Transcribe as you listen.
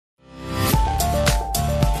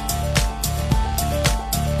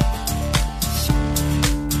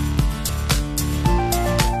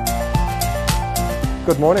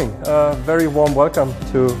good morning. Very warm welcome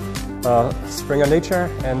to Springer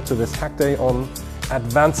Nature and to this hack day on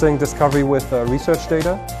advancing discovery with research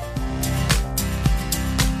data.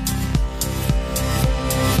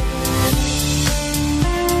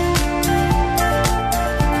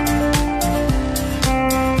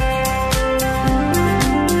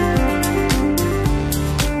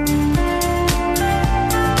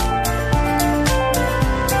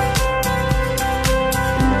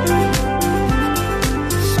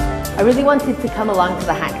 I really wanted to come along to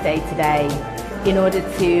the Hack Day today in order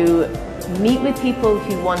to meet with people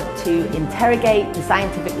who want to interrogate the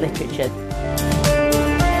scientific literature.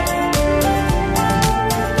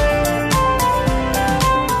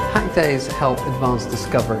 Hack Days help advance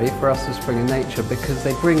discovery for us as Springer Nature because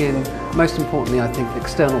they bring in, most importantly I think,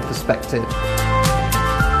 external perspective.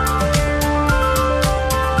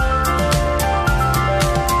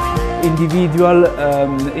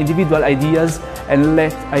 Individual ideas, and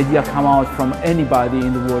let idea come out from anybody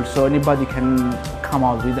in the world, so anybody can come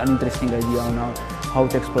out with an interesting idea on how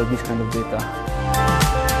to explore this kind of data.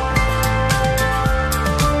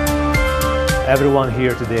 Everyone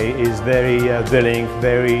here today is very willing,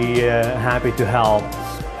 very happy to help,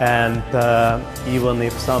 and even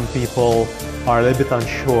if some people are a little bit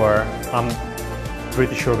unsure, I'm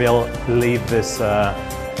pretty sure we'll leave this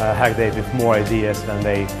hack day with more ideas than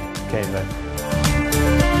they came with.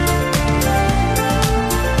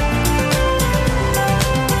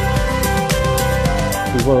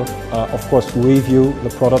 We will, of course, review the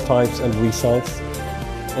prototypes and results,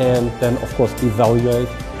 and then, of course, evaluate,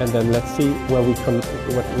 and then let's see where we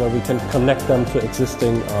can connect them to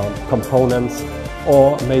existing components,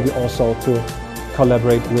 or maybe also to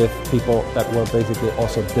collaborate with people that were basically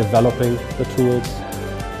also developing the tools,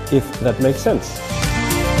 if that makes sense.